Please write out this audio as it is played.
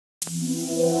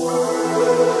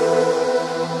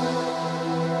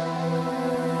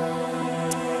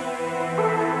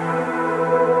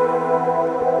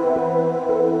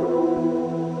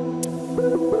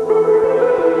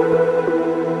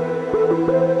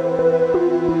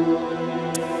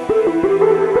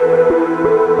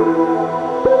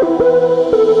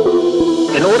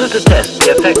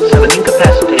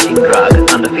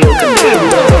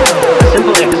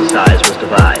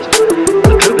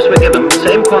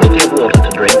quantity of water to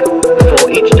drink before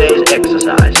each day's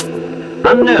exercise.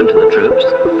 Unknown to the troops,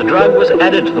 the drug was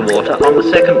added to the water on the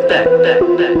second day.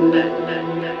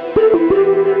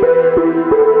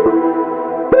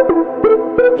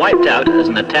 Wiped out as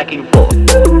an attacking force.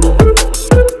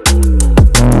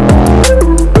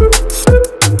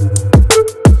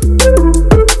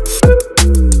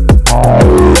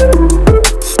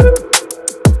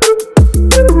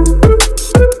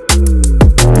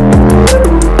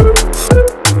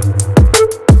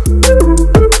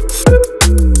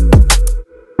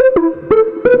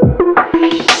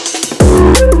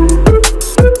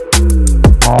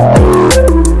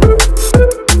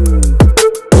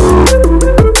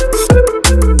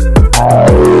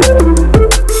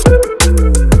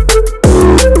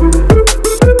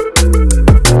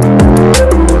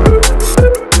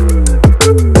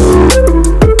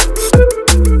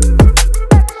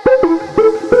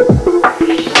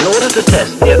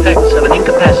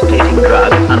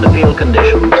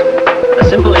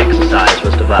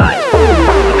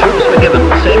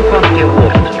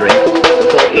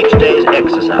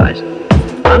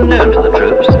 Unknown to the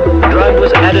troops, the drug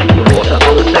was added to the water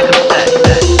on the second day.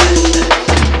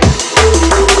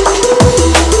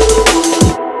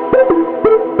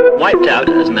 Wiped out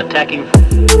as an attacking force.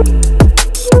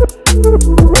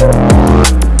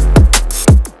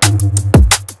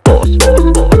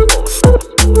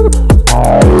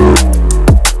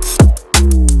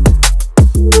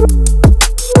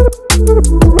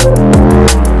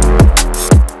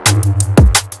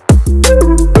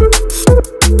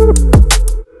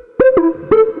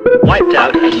 Wiped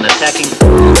out as an attacking force.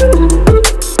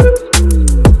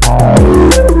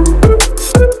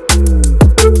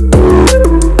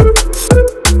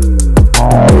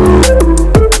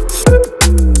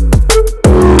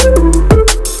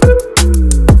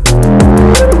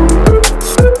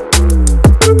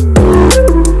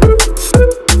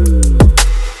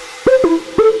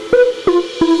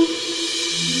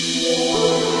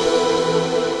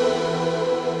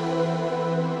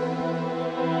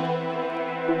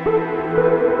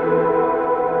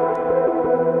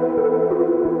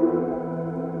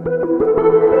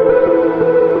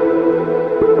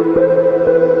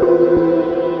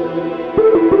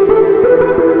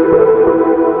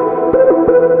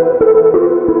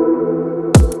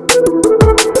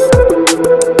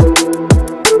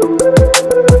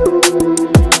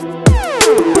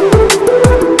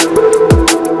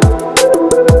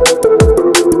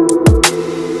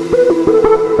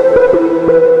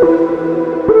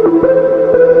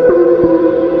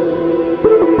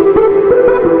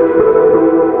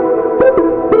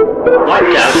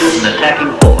 Wiped out as an attacking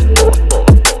force.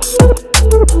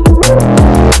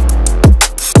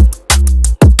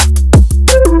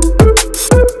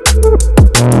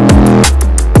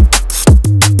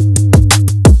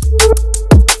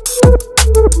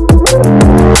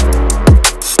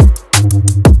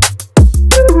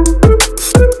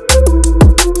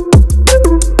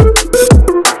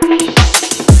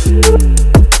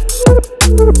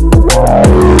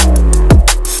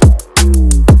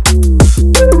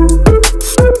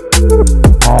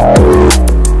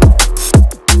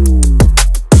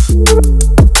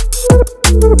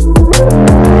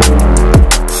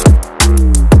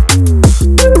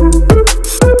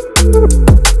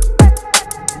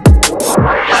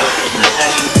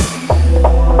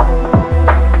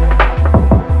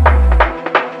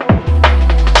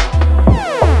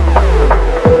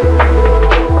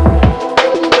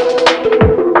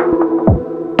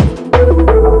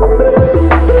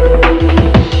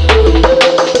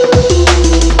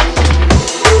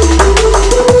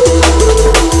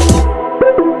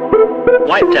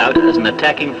 Wiped out as an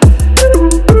attacking force.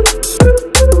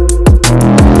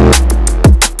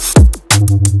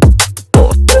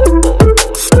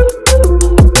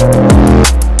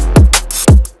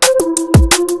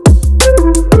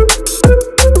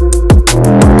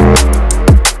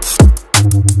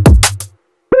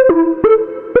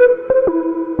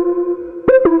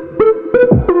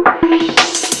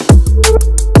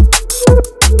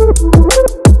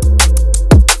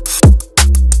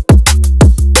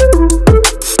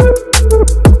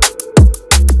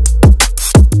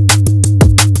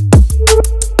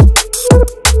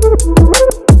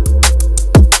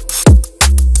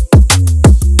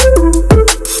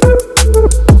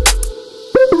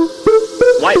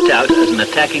 Wiped out as an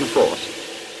attacking force.